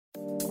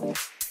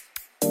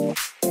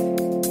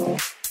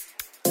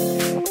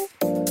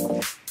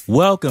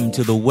Welcome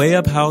to the Way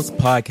Up House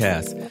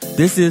podcast.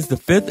 This is the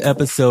 5th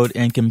episode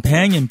and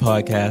companion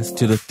podcast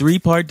to the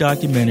 3-part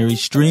documentary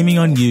streaming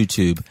on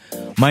YouTube.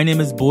 My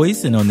name is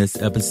Boyce, and on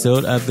this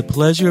episode, I have the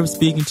pleasure of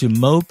speaking to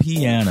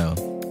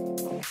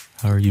Mopiano.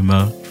 How are you,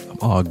 Mo? I'm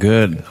all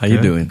good. How you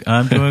doing?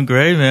 I'm doing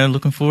great, man.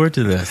 Looking forward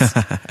to this.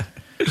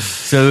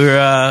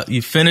 So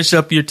you finished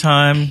up your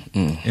time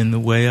in the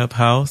Way Up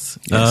House.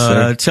 Yes,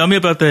 sir. Tell me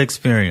about the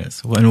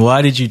experience. And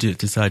why did you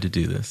decide to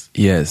do this?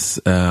 Yes,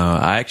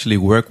 I actually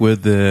worked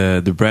with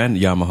the brand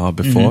Yamaha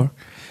before.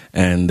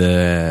 And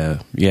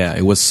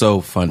it was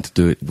so fun to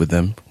do it with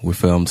them. We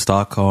filmed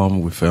Stockholm.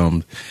 We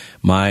filmed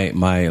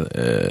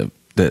the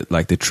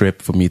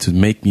trip for me to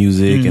make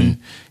music,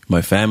 and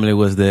my family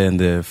was there in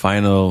the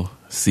final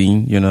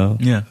scene,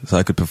 so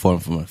I could perform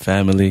for my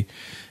family.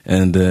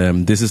 And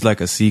this is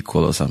like a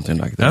sequel or something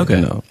like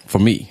that, for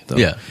me, though.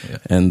 Yeah.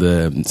 And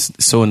it's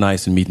so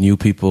nice to meet new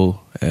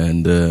people,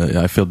 and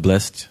I feel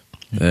blessed.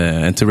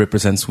 And to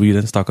represent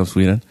Sweden, Stockholm,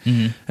 Sweden,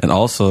 and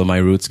also my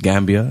roots,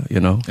 Gambia,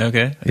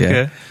 Okay. Yeah.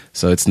 Okay.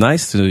 So it's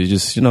nice to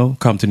just,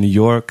 come to New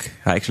York.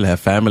 I actually have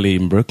family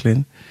in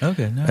Brooklyn.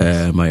 Okay,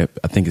 nice.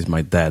 I think it's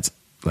my dad's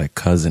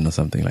cousin or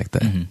something like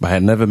that. But I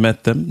had never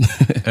met them.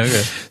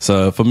 Okay.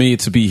 So for me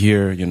to be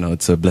here,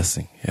 it's a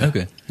blessing. Yeah.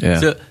 Okay. Yeah.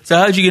 So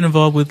how did you get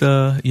involved with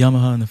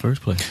Yamaha in the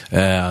first place?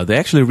 They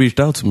actually reached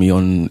out to me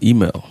on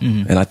email,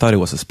 and I thought it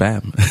was a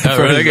spam. Oh,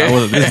 really?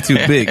 Okay. This is too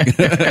big.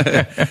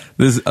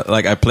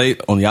 I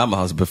played on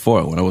Yamahas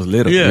before when I was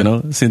little,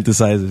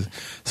 synthesizers.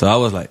 So I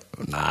was like,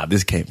 nah,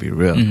 this can't be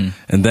real.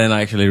 And then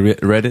I actually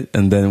read it,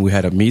 and then we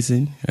had a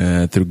meeting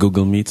through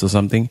Google Meets or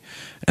something.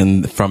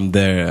 And from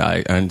there,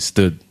 I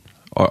understood,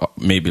 or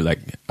maybe like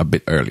a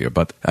bit earlier,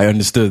 but I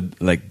understood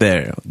like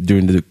there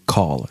during the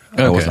call.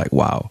 Okay. I was like,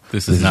 wow.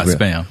 This is not real.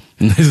 Spam.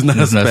 This is not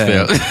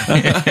spam.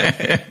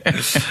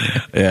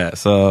 Yeah.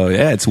 So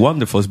it's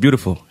wonderful. It's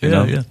beautiful.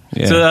 Yeah.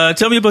 So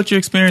tell me about your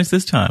experience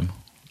this time.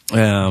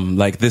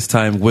 This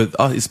time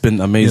it's been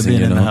amazing.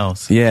 Being in the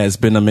house. Yeah, it's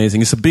been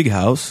amazing. It's a big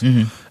house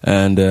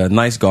and a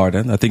nice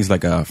garden. I think it's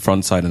like a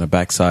front side and a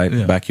back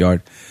side,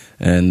 backyard.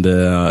 And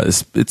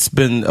it's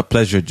been a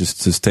pleasure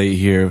just to stay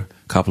here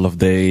a couple of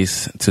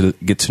days to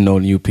get to know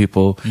new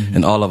people.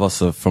 And all of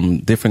us are from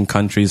different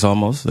countries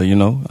almost,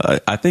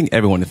 I think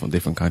everyone is from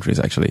different countries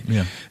actually.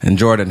 Yeah. And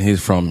Jordan,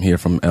 he's from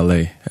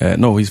LA.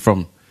 No, he's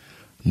from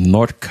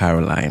North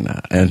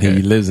Carolina, and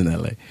he lives in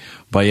LA.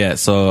 But yeah,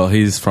 so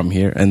he's from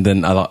here. And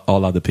then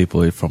all other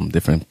people are from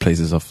different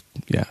places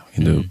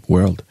in the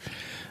world.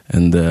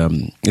 And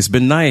it's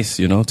been nice,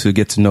 to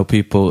get to know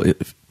people.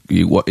 It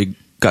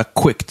got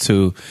quick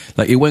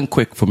it went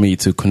quick for me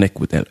to connect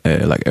with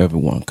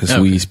everyone, because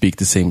we speak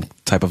the same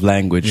type of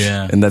language,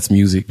 and that's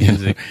music.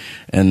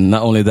 And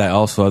not only that,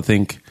 also I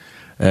think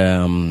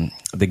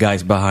the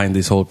guys behind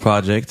this whole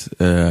project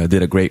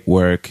did a great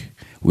work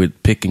with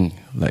picking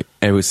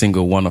every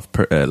single one of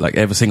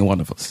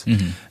us.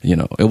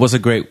 It was a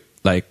great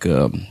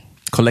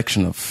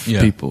collection of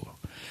people.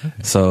 Okay.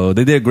 So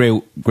they did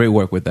great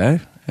work with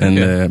that,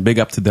 and big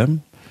up to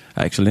them.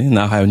 Actually,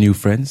 now I have new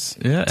friends.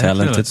 Yeah,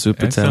 talented,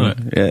 super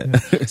talented. Yeah.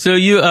 So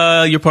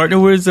your partner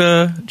was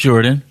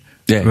Jordan.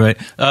 Yeah. Right.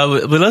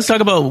 But let's talk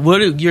about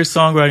your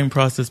songwriting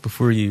process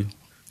before you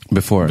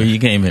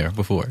came here.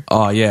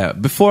 Oh yeah,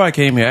 before I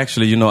came here,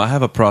 actually, I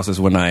have a process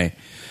when I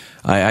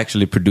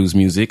actually produce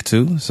music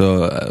too.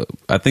 So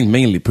I think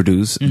mainly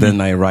produce. Then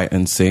I write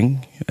and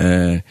sing.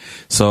 And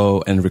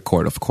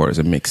record, of course,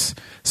 and mix.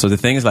 So the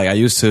thing is, I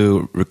used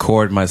to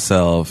record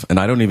myself, and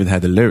I don't even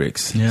have the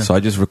lyrics. Yeah. So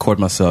I just record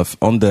myself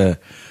on the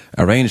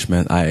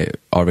arrangement I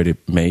already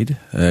made.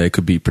 It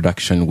could be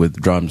production with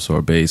drums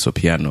or bass or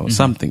piano,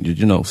 something,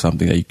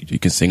 something that you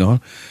can sing on.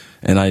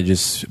 And I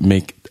just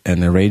make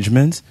an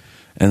arrangement,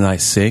 and I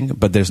sing,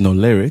 but there's no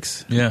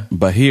lyrics. Yeah.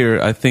 But here,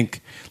 I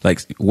think,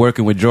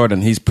 working with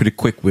Jordan, he's pretty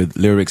quick with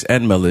lyrics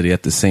and melody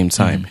at the same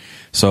time.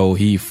 So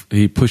he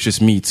pushes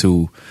me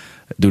to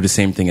do the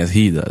same thing as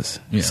he does.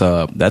 Yeah.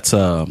 So that's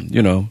a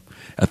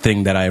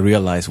thing that I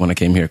realized when I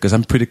came here, because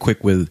I'm pretty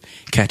quick with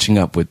catching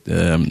up with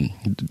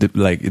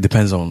it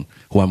depends on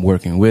who I'm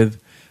working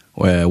with,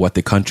 what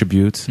they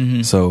contribute.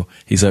 So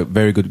he's a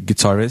very good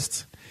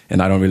guitarist,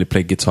 and I don't really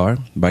play guitar,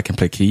 but I can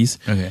play keys.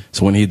 Okay.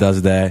 So when he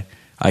does that,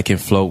 I can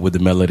float with the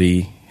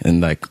melody,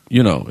 and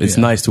it's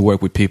nice to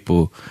work with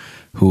people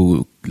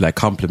who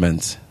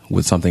complement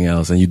with something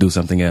else, and you do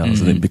something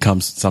else, and it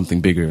becomes something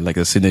bigger, like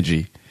a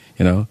synergy.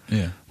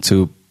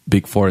 Two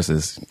big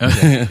forces.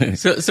 Okay.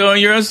 So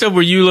on your own stuff,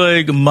 were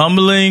you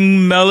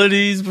mumbling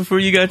melodies before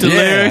you got to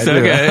lyrics?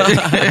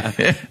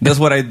 Okay. That's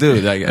what I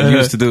do. I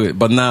used to do it,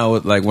 but now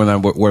when I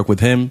work with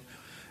him,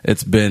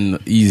 it's been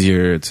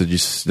easier to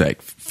just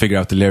figure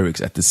out the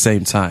lyrics at the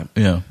same time.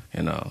 Yeah.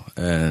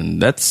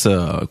 And that's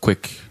a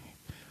quick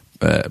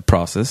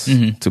process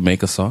to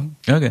make a song.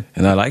 Okay.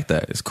 And I like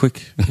that. It's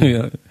quick.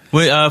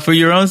 Wait, for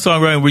your own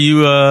songwriting, were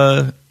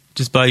you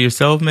just by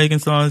yourself making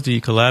songs? Do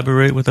you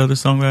collaborate with other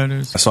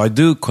songwriters? So I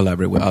do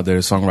collaborate with other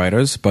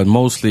songwriters, but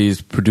mostly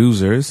it's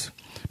producers,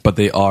 but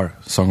they are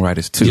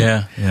songwriters too.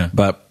 Yeah.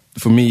 But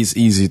for me, it's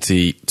easy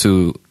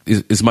to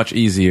it's much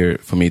easier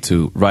for me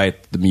to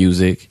write the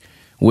music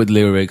with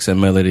lyrics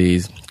and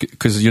melodies,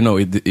 because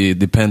it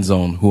depends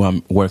on who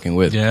I'm working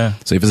with. Yeah.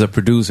 So if it's a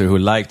producer who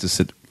likes to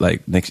sit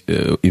like next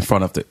in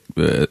front of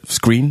the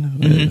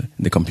screen,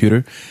 the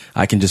computer,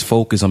 I can just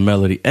focus on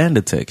melody and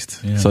the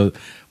text. Yeah. So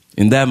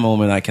in that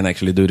moment, I can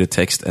actually do the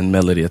text and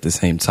melody at the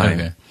same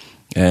time.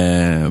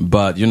 Okay.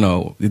 But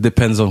it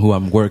depends on who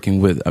I'm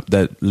working with.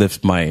 That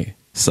lifts my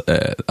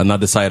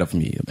another side of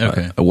me,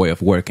 a way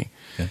of working.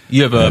 Okay.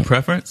 You have a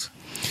preference?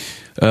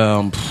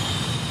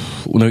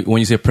 When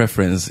you say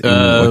preference, in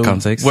what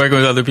context? Working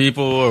with other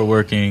people or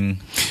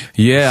working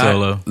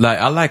solo?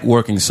 I like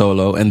working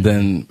solo and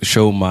then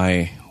show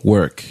my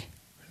work,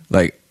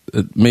 like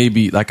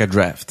maybe like a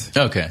draft.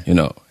 Okay.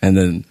 And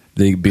then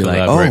they'd be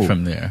like,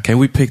 from there. Can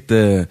we pick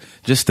the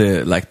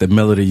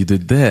melody you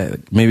did there?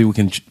 Maybe we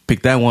can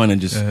pick that one and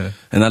just.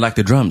 And I like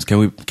the drums. Can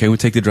we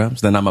take the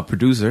drums? Then I'm a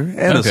producer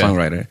and a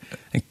songwriter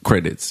and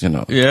credits.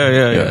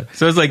 Yeah.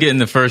 So it's like getting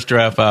the first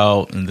draft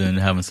out and then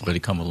having somebody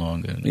come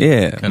along and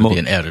kind of be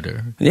an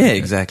editor. Yeah,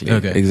 exactly.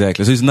 Okay.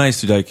 Exactly. So it's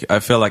nice to I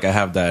feel like I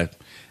have that.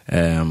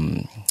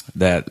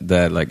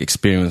 That like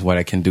experience where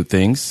I can do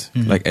things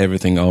like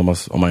everything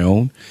almost on my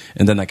own,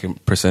 and then I can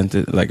present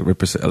it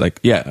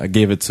I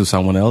gave it to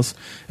someone else,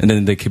 and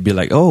then they could be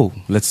like, oh,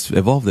 let's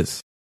evolve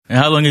this. And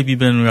how long have you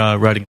been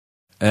writing?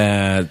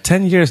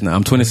 10 years now.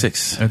 I'm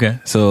 26. Okay.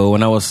 So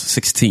when I was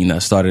 16, I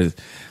started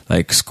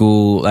like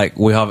school. Like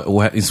we have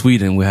in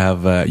Sweden, we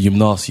have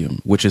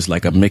gymnasium, which is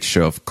like a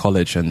mixture of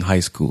college and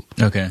high school.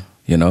 Okay.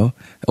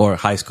 Or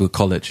high school,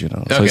 college, So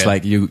Okay. it's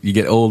like you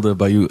get older,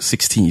 but you're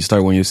 16. You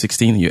start when you're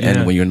 16, you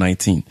end when you're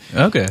 19.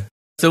 Okay.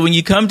 So when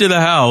you come to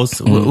the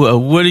house,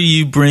 what are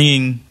you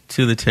bringing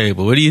to the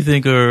table? What do you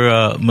think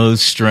are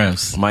most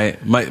strengths? My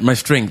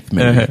strength,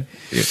 maybe.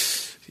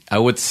 I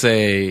would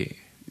say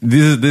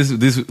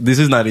this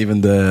is not even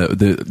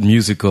the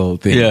musical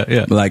thing.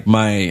 Yeah. Like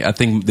I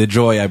think the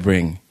joy I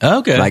bring.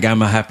 Okay. Like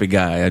I'm a happy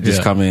guy. I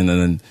just come in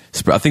and then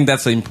I think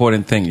that's an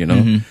important thing,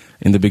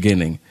 in the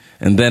beginning.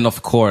 And then,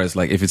 of course,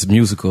 like if it's a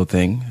musical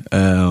thing,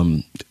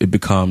 it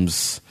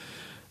becomes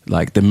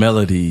like the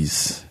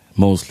melodies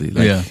mostly.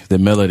 Like the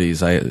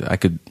melodies, I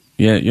could,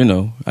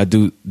 I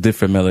do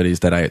different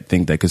melodies that I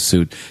think that could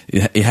suit.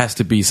 It has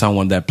to be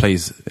someone that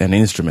plays an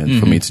instrument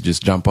for me to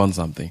just jump on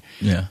something.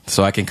 Yeah.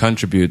 So I can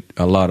contribute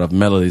a lot of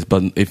melodies.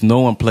 But if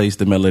no one plays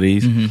the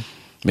melodies,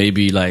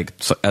 maybe like,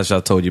 as I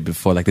told you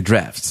before, like the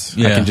drafts.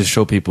 I can just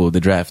show people the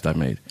draft I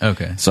made.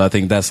 Okay. So I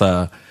think that's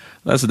a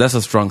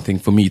strong thing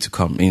for me to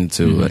come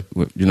into,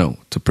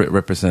 to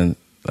represent,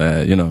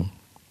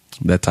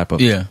 that type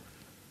of. Yeah.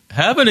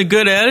 Having a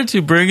good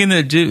attitude, bringing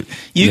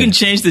you can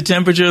change the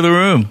temperature of the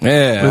room.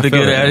 Yeah, with a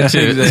good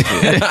attitude.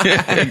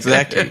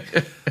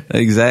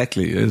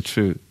 Exactly. It's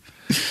true.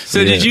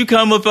 So did you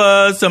come up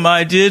with some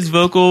ideas,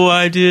 vocal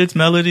ideas,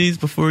 melodies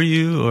before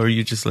you, or are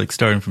you just like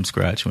starting from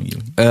scratch when you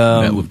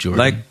met with Jordan?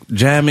 Like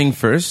jamming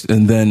first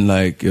and then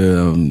like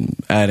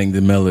adding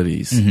the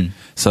melodies.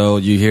 So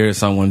you hear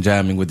someone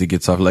jamming with the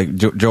guitar, like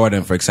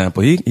Jordan, for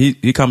example,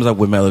 he comes up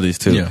with melodies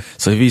too. Yeah.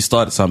 So if he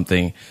started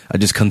something, I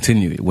just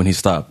continue it when he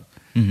stopped.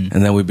 And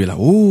then we'd be like,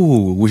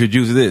 ooh, we should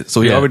use this.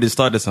 So he already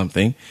started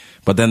something,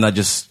 but then I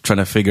just trying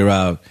to figure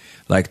out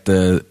like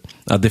a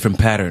different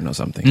pattern or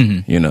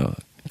something,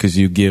 because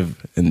you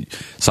give and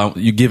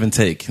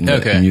take in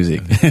the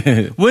music.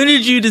 When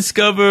did you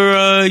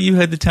discover you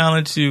had the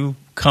talent to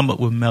come up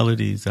with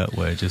melodies that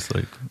way, just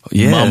like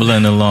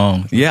mumbling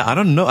along? Yeah, I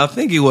don't know. I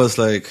think it was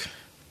like,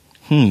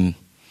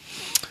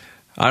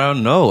 I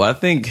don't know. I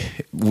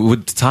think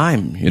with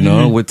time,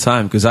 with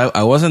time, because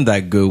I wasn't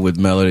that good with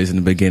melodies in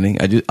the beginning.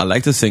 I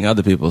like to sing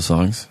other people's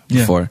songs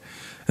before,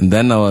 and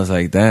then I was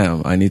like,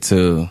 damn, I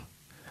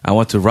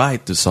want to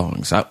write the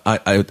songs. I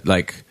was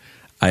like,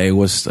 I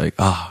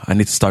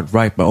need to start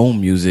write my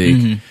own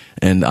music,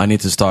 and I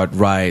need to start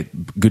write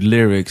good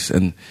lyrics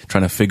and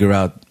trying to figure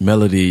out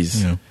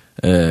melodies.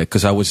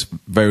 Because I was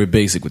very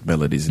basic with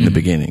melodies in the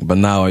beginning, but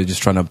now I'm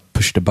just trying to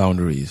push the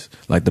boundaries,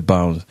 like the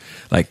bounds,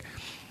 like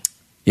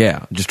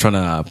just trying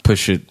to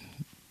push it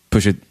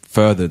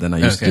further than I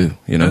used to.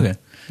 Okay.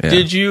 Yeah.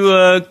 Did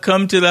you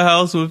come to the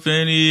house with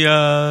any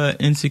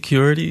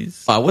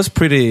insecurities? I was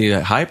pretty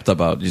hyped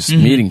about just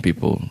meeting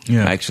people.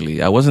 Yeah.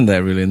 Actually, I wasn't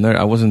that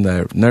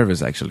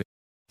nervous actually.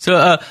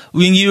 So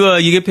when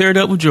you get paired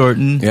up with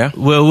Jordan,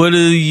 well, what do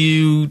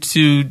you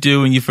two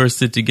do when you first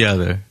sit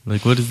together?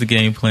 Like, what is the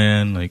game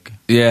plan? Like,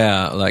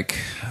 I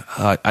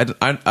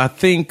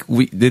think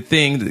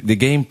the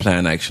game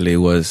plan actually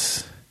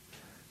was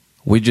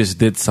we just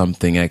did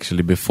something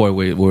actually before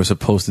we were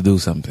supposed to do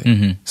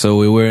something. So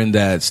we were in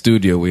that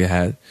studio we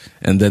had,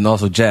 and then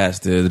also Jazz,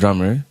 the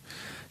drummer,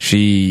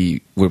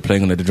 she were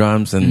playing on the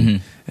drums,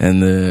 and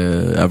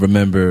I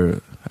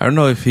remember, I don't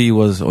know if he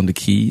was on the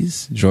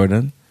keys,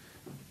 Jordan.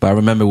 But I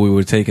remember we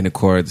were taking the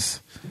chords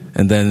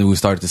And then we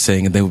started to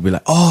sing, and they would be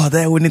like, "Oh,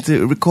 we need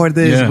to record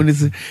this." Yeah. We need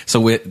to.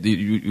 So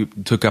you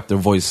took up the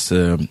voice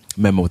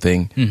memo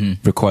thing,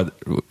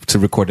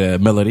 record a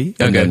melody,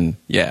 and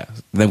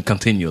then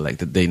continue like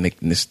the day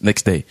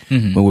next day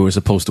when we were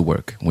supposed to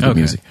work with the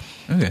music.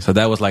 Okay. So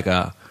that was like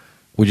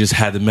we just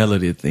had the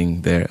melody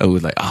thing there. I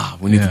was like,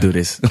 we need to do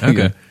this.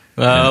 Okay.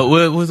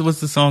 What's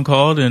the song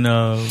called? And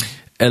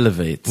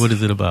Elevate. What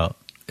is it about?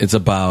 It's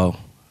about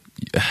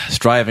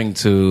striving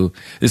to.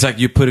 It's like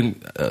you're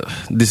putting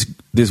this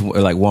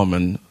like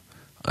woman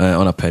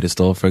on a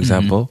pedestal, for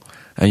example,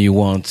 and you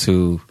want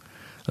to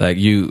like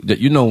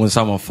when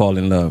someone fall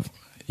in love,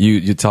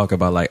 you talk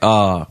about like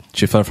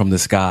she fell from the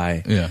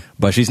sky,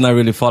 but she's not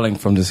really falling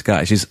from the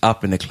sky. She's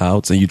up in the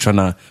clouds, and you're trying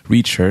to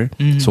reach her.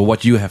 So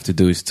what you have to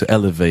do is to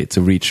elevate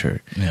to reach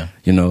her.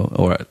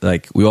 Or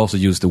like we also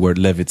use the word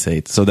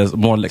levitate. So there's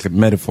more like a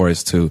metaphor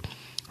is to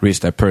reach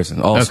that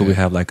person. Also, we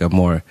have like a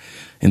more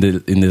in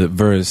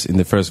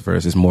the first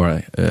verse is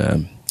more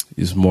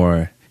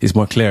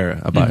clear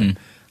about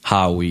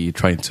how we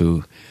trying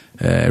to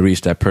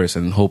reach that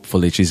person.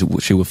 Hopefully, she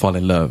will fall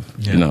in love.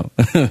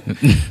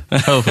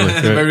 Hopefully,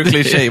 very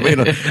cliche, but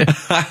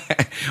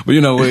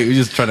we're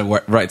just trying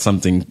to write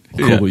something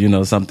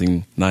cool.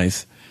 Something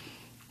nice.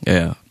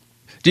 Yeah.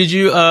 Did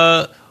you?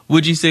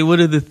 Would you say what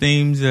are the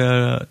themes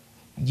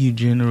you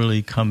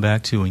generally come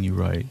back to when you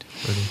write?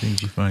 What are the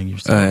things you find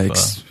yourself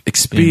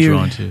being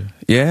drawn to?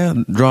 Yeah,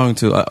 drawn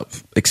to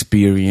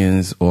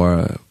experience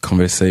or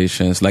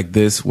conversations like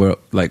this where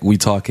like we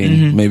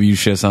talking, maybe you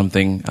share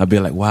something, I'll be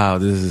like, wow,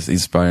 this is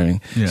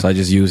inspiring. So I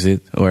just use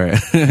it, or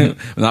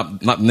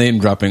not name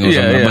dropping or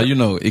something,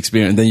 but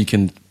experience. Then you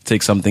can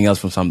take something else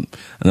from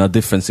a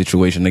different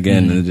situation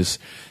again, and just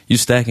you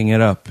stacking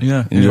it up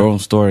in your own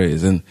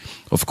stories. And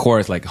of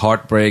course, like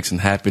heartbreaks and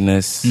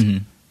happiness.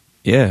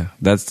 Yeah,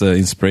 that's the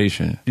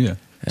inspiration. Yeah.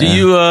 Do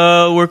you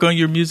work on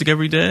your music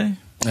every day?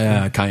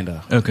 Yeah,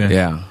 kinda. Okay.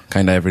 Yeah,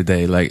 kinda every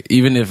day. Like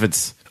even if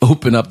it's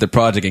open up the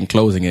project and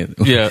closing it.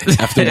 Yeah.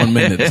 After 1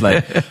 minute, it's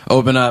like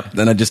open up,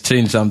 then I just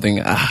change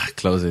something.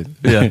 Close it.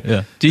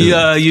 Yeah. Do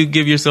you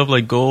give yourself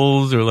like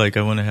goals or like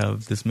I want to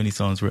have this many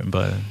songs written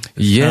by?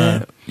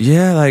 Yeah.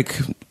 Like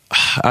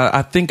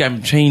I think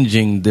I'm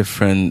changing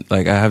different.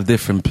 Like I have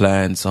different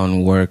plans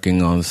on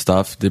working on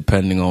stuff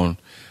depending on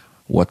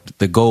what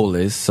the goal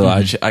is. So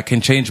I can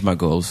change my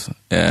goals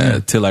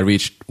till I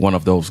reach one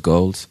of those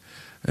goals.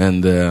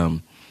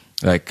 And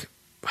like,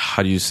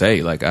 how do you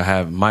say? Like I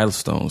have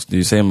milestones. Do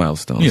you say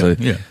milestones?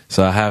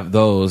 So I have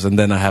those, and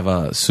then I have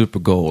a super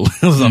goal,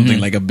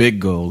 something like a big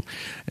goal.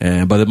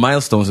 But the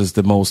milestones is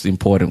the most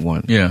important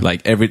one. Yeah.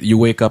 Like you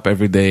wake up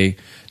every day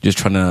just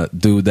trying to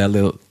do that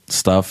little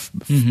stuff.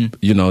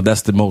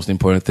 That's the most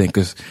important thing,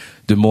 because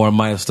the more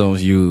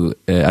milestones you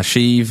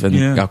achieve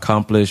and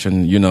accomplish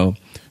and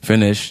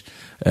finish,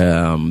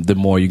 the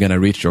more you're gonna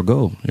reach your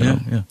goal.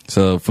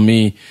 So for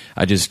me,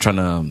 I just trying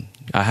to.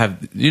 I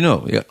have,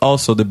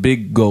 also the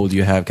big goal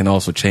you have can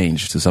also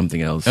change to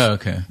something else. Oh,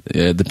 okay.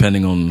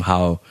 Depending on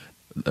how,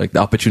 like the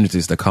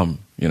opportunities that come,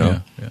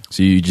 So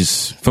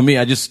for me,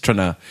 I just trying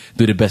to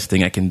do the best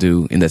thing I can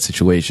do in that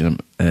situation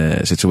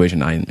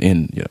I'm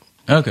in,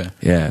 Okay.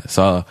 Yeah.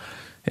 So,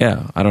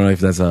 yeah, I don't know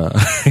if that's a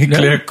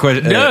clear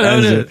question.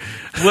 No.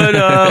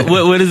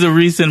 What is a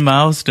recent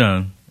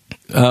milestone?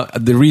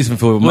 The reason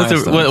for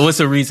what's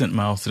a recent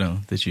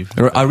milestone that you've...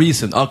 A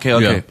recent, okay.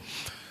 Yeah.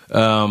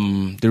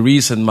 The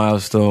recent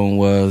milestone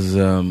was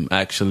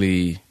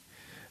actually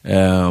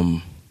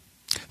the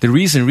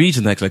recent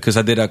region actually, because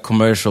I did a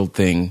commercial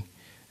thing,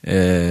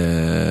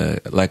 I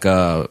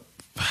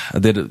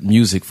did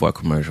music for a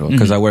commercial,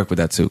 because I work with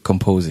that too,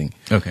 composing.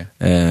 Okay.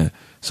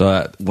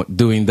 So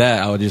doing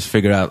that, I would just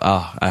figure out,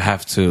 I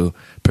have to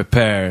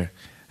prepare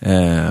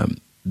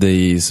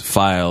these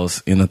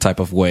files in a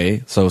type of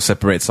way, so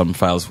separate some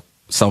files,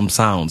 some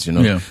sounds,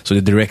 so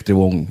the director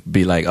won't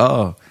be like,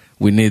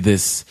 we need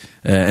this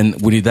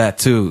and we need that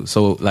too.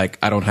 So like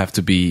I don't have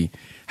to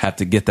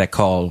get that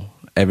call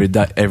every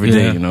day,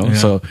 Yeah.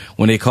 So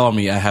when they call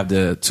me, I have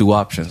the two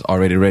options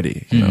already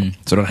ready, so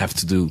I don't have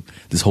to do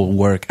this whole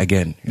work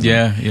again.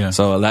 Yeah.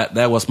 So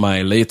that was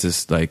my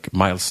latest like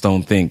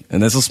milestone thing,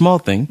 and it's a small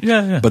thing.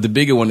 Yeah. But the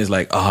bigger one is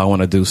like, I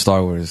want to do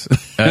Star Wars.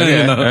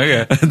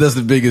 Okay. That's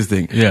the biggest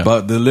thing. Yeah.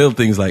 But the little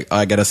things like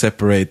I gotta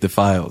separate the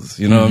files.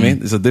 You know what I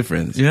mean? It's a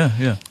difference.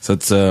 Yeah. So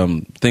it's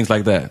things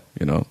like that.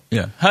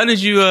 Yeah. How did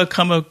you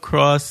come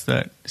across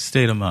that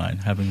state of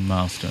mind, having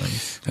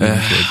milestones? I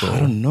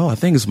don't know. I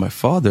think it's my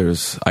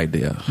father's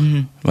idea.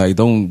 Like,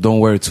 don't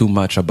worry too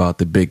much about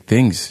the big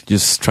things.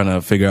 Just trying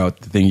to figure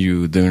out the thing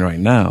you're doing right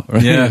now.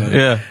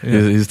 Yeah.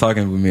 He's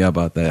talking with me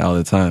about that all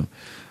the time.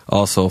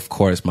 Also, of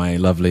course, my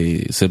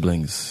lovely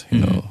siblings.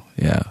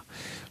 Yeah.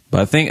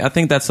 But I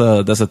think that's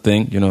a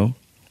thing.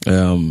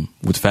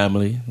 With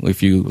family.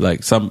 If you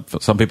like, some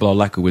people are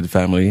lucky with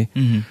family.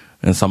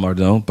 And some are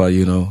don't, but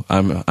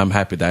I'm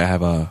happy that I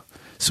have a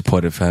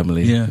supportive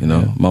family,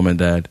 mom and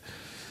dad.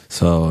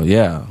 So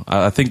yeah,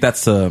 I think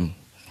that's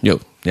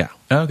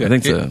Okay. I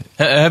think so.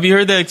 Have you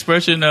heard that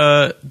expression,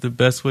 the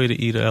best way to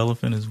eat an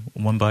elephant is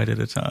one bite at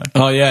a time?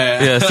 Oh,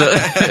 yeah. Yeah, so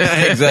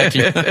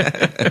Exactly.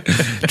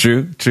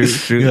 True.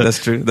 Yeah.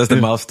 That's true. That's the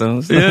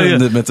milestones, Yeah.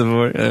 the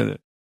metaphor.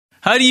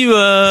 How do you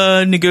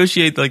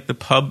negotiate like the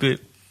public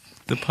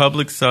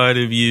side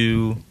of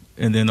you,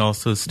 and then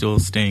also still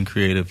staying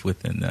creative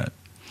within that?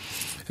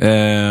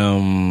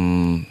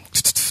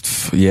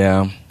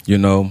 Yeah, you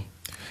know,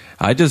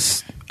 it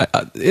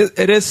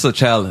is a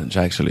challenge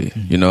actually,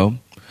 you know,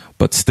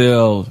 but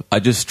still, I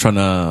just trying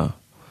to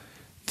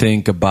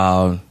think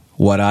about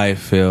what I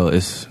feel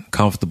is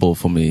comfortable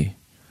for me,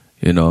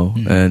 you know,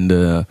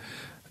 and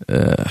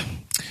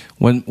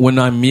when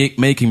I'm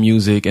making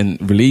music and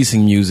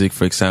releasing music,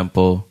 for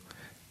example,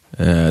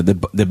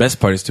 the best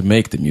part is to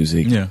make the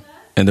music,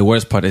 and the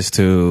worst part is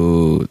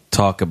to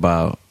talk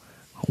about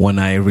when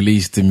I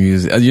release the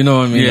music. You know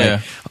what I mean?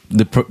 Yeah.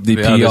 Like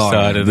the other PR,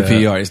 side of the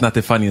that. PR. It's not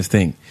the funniest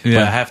thing, but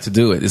I have to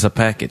do it. It's a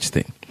package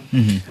thing.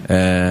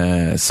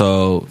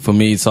 So for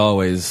me, it's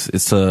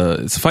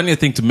a funnier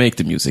thing to make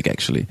the music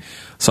actually.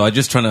 So I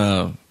just trying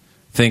to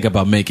think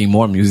about making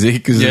more music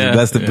because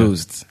that's the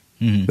boost.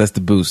 That's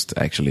the boost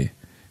actually.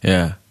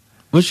 Yeah.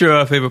 What's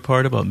your favorite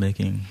part about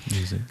making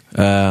music?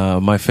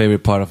 My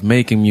favorite part of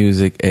making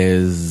music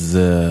is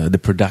the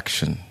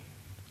production.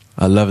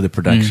 I love the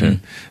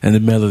production and the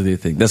melody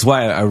thing. That's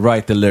why I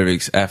write the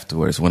lyrics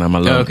afterwards when I'm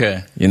alone.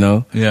 Okay. You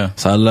know? Yeah.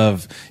 So I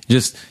love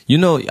just, you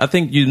know, I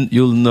think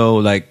you'll know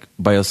like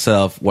by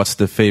yourself what's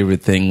the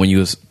favorite thing when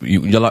you're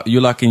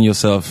locking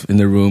yourself in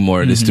the room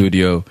or the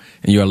studio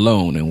and you're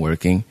alone and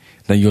working.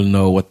 Then you'll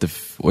know what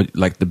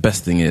the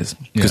best thing is.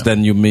 Because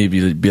then you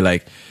maybe be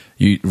like,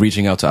 you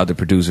reaching out to other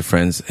producer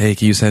friends, hey,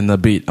 can you send a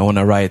beat? I want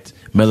to write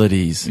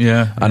melodies.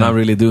 I'm not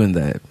really doing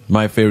that.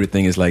 My favorite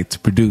thing is like to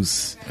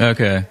produce.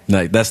 Okay.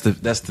 Like that's the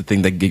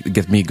thing that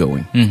gets me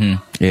going.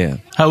 Yeah.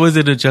 How was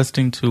it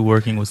adjusting to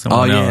working with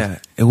someone else?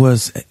 It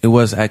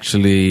was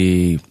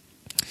actually.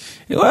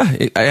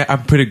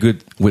 I'm pretty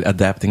good with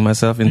adapting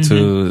myself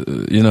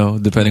into you know,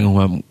 depending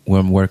on who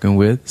I'm working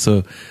with.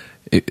 So.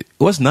 It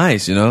was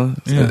nice, you know,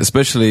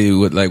 especially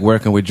with like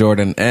working with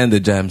Jordan and the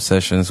jam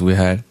sessions we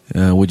had.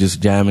 We're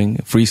just jamming,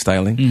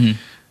 freestyling.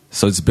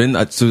 So it's been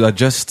to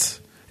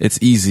adjust. It's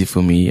easy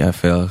for me, I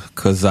feel,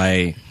 because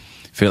I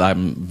feel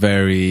I'm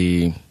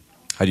very,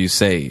 how do you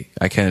say?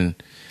 I can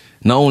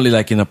not only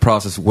like in a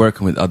process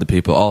working with other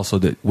people, also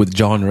with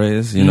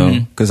genres, you know,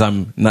 because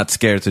I'm not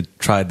scared to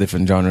try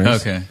different genres.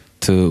 Okay.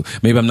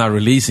 Maybe I'm not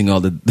releasing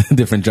all the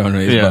different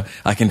genres, but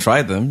I can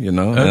try them, you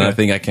know, and I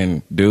think I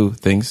can do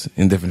things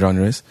in different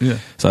genres.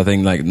 So I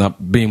think like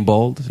not being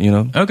bold, you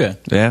know.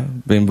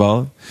 Being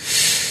bold.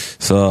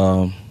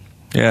 So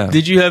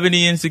Did you have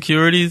any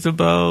insecurities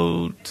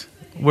about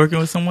working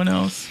with someone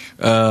else?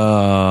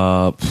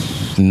 Not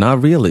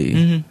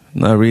really.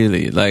 Not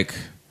really. Like,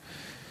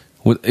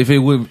 if it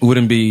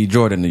wouldn't be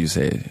Jordan, you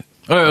say.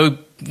 Or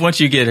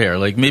once you get here,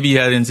 like maybe you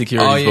had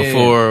insecurities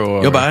before,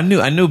 or but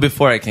I knew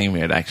before I came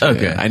here. Actually,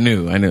 Okay. I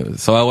knew.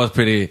 So I was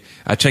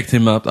I checked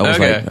him up. I was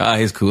like,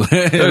 he's cool.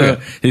 You know,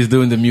 he's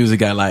doing the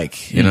music I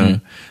like. You know,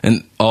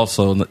 and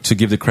also to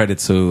give the credit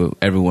to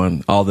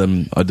everyone, all of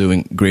them are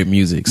doing great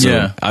music.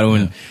 So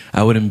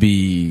I wouldn't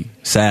be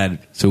sad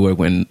to work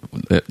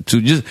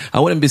I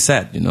wouldn't be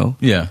sad, you know.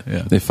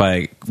 If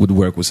I would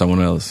work with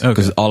someone else,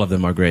 because all of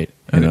them are great.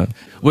 You know.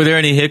 Were there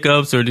any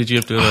hiccups, or did you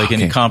have to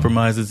any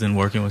compromises in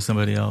working with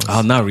somebody else?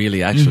 Oh, not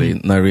really. Actually,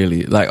 not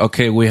really. Like,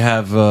 okay, we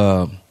have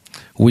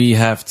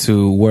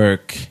to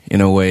work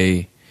in a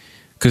way,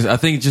 because I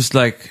think just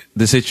like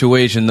the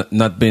situation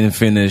not being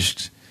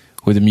finished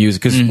with the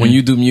music. Because when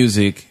you do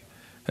music,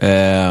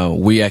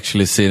 we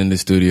actually sit in the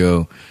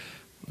studio,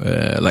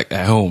 like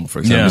at home, for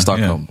example, in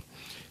Stockholm.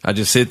 I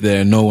just sit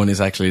there and no one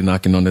is actually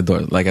knocking on the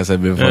door. Like I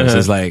said before, so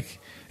it's like,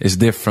 it's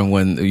different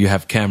when you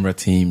have camera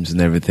teams and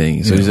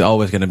everything. So it's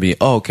always going to be,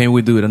 can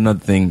we do another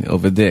thing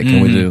over there? Can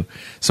we do?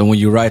 So when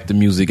you write the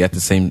music at the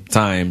same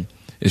time,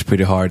 it's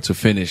pretty hard to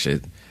finish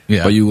it.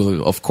 But you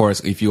will, of course,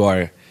 if you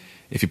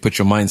put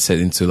your mindset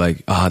into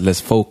like,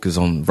 let's focus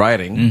on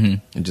writing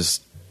and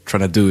just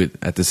trying to do it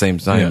at the same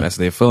time as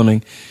they're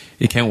filming,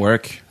 it can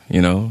work,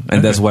 you know?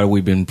 And that's why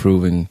we've been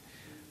improving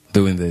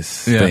doing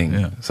this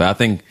thing. So I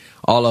think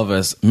all of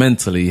us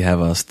mentally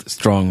have a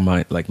strong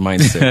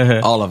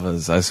mindset. All of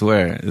us, I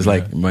swear. It's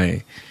like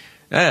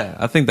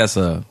I think that's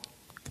a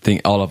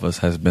thing all of us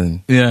has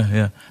been.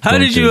 How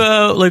did you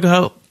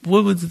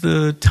what was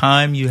the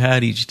time you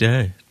had each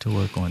day to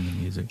work on the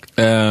music?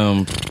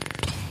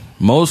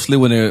 Mostly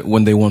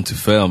when they want to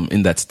film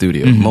in that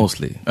studio.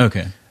 Mostly.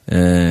 Okay.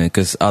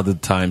 Because other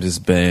times it's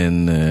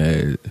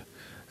been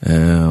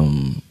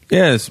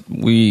yes,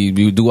 we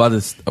do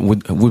other.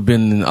 We've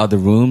been in other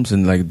rooms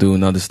and like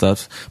doing other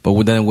stuff, but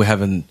then we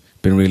haven't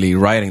been really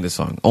writing the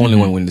song. Only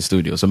when we're in the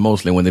studio. So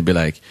mostly when they be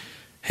like,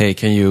 "Hey,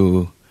 can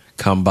you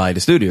come by the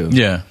studio?"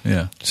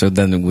 So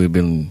then we've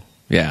been.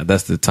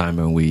 That's the time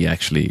when we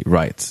actually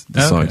write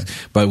the songs.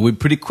 But we're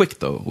pretty quick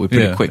though. We're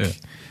pretty quick.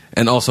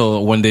 And also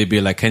when they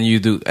be like, "Can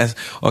you do?"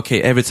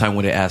 Every time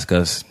when they ask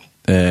us,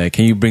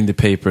 "Can you bring the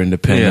paper and the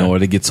pen or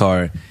the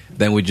guitar?"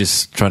 then we're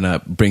just trying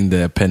to bring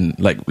the pen,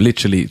 like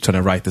literally trying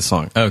to write the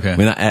song. Okay.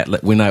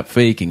 We're not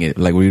faking it.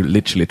 Like we're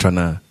literally trying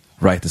to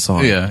write the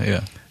song.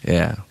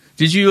 Yeah.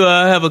 Did you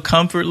have a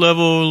comfort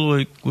level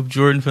like with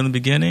Jordan from the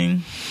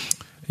beginning?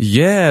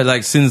 Yeah,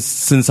 like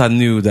since I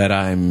knew that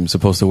I'm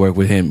supposed to work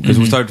with him, because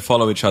we started to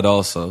follow each other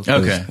also,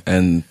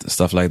 and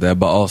stuff like that.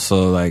 But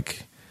also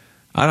like,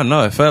 I don't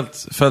know, it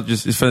felt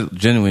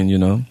genuine, you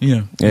know.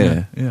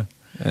 Yeah.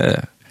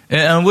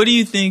 And what do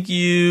you think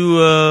you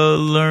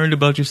learned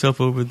about yourself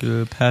over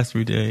the past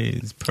 3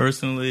 days,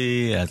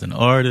 personally, as an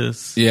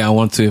artist? Yeah, I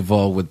want to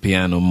evolve with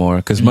piano more,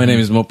 because my name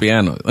is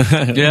Mopiano.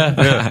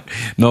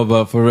 No,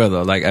 but for real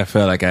though, like I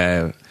feel like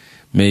I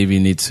maybe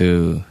need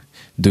to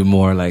do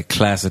more like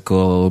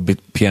classical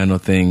piano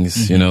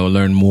things, you know,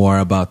 learn more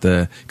about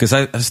because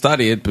I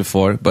studied it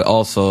before, but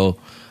also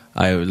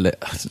I've let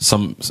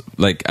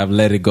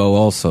it go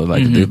also,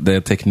 like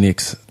the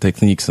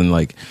techniques and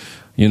like,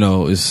 you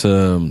know, it's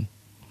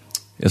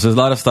a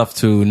lot of stuff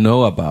to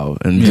know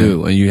about and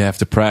do, and you have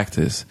to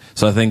practice.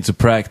 So I think to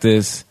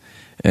practice,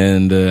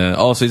 and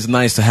also it's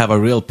nice to have a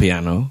real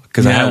piano,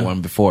 because I had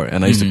one before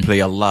and I used to play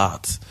a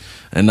lot,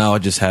 and now I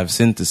just have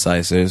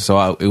synthesizers. So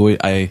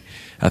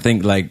I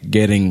think like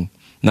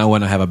now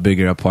when I have a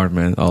bigger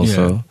apartment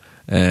also,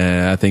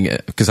 I think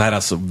because I had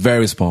a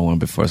very small one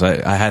before, so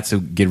I had to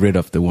get rid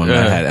of the one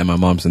I had at my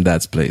mom's and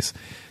dad's place.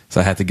 So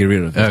I had to get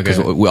rid of it because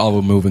we all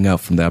were moving out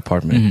from the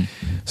apartment.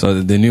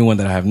 So the new one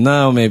that I have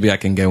now, maybe I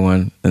can get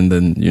one and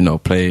then, you know,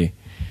 play.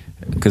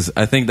 Because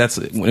I think that's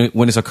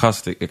when it's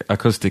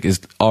acoustic is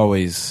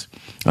always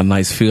a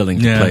nice feeling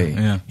to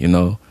play, you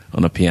know,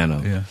 on a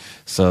piano.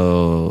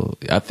 So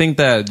I think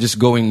that just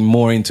going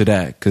more into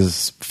that,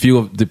 because few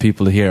of the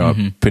people here are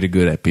pretty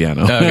good at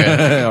piano.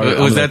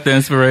 Was that the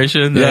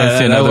inspiration?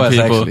 Yeah, that was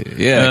people?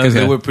 Actually. Yeah, because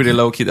they were pretty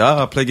low key.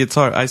 I play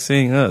guitar, I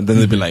sing. Then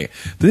they'd be like,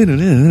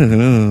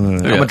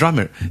 I'm a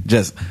drummer.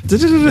 Just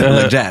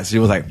like jazz. She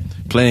was like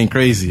playing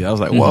crazy. I was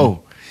like,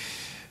 whoa.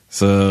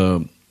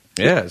 So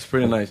yeah, it's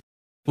pretty nice.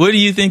 What do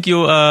you think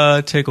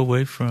you'll take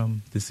away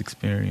from this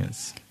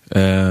experience?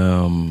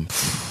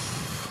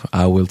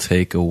 I will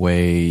take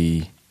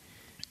away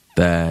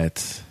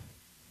that,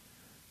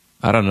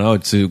 I don't know,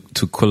 to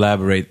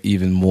collaborate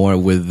even more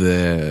with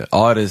the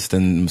artists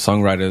and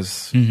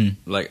songwriters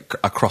like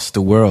across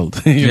the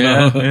world. you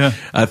know?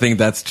 I think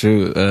that's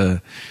true.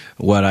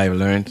 What I've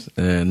learned,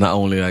 not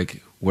only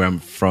like where I'm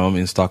from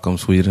in Stockholm,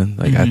 Sweden.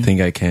 Like I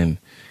think I can,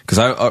 because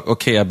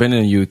I've been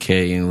in the UK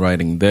and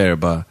writing there,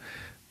 but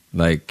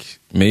like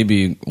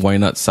maybe why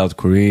not South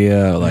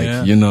Korea?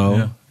 Like you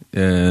know.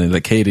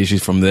 Like Katie,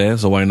 she's from there,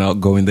 so why not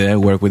go in there,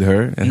 work with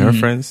her and her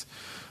friends?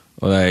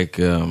 Or like,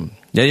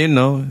 you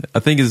know, I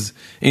think it's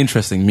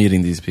interesting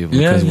meeting these people,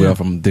 because we are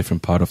from a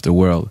different part of the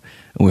world,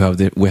 and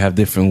we have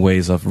different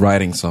ways of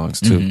writing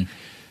songs too.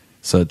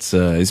 So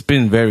it's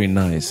been very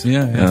nice,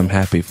 and I'm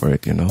happy for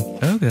it, you know.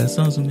 Okay, that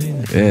sounds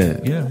amazing.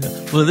 Yeah.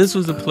 Well, this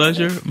was a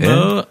pleasure,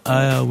 Mo.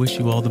 I wish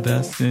you all the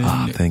best in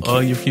thank you.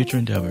 all your future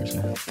endeavors.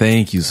 Man.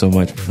 Thank you so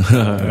much.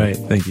 All right,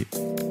 thank you.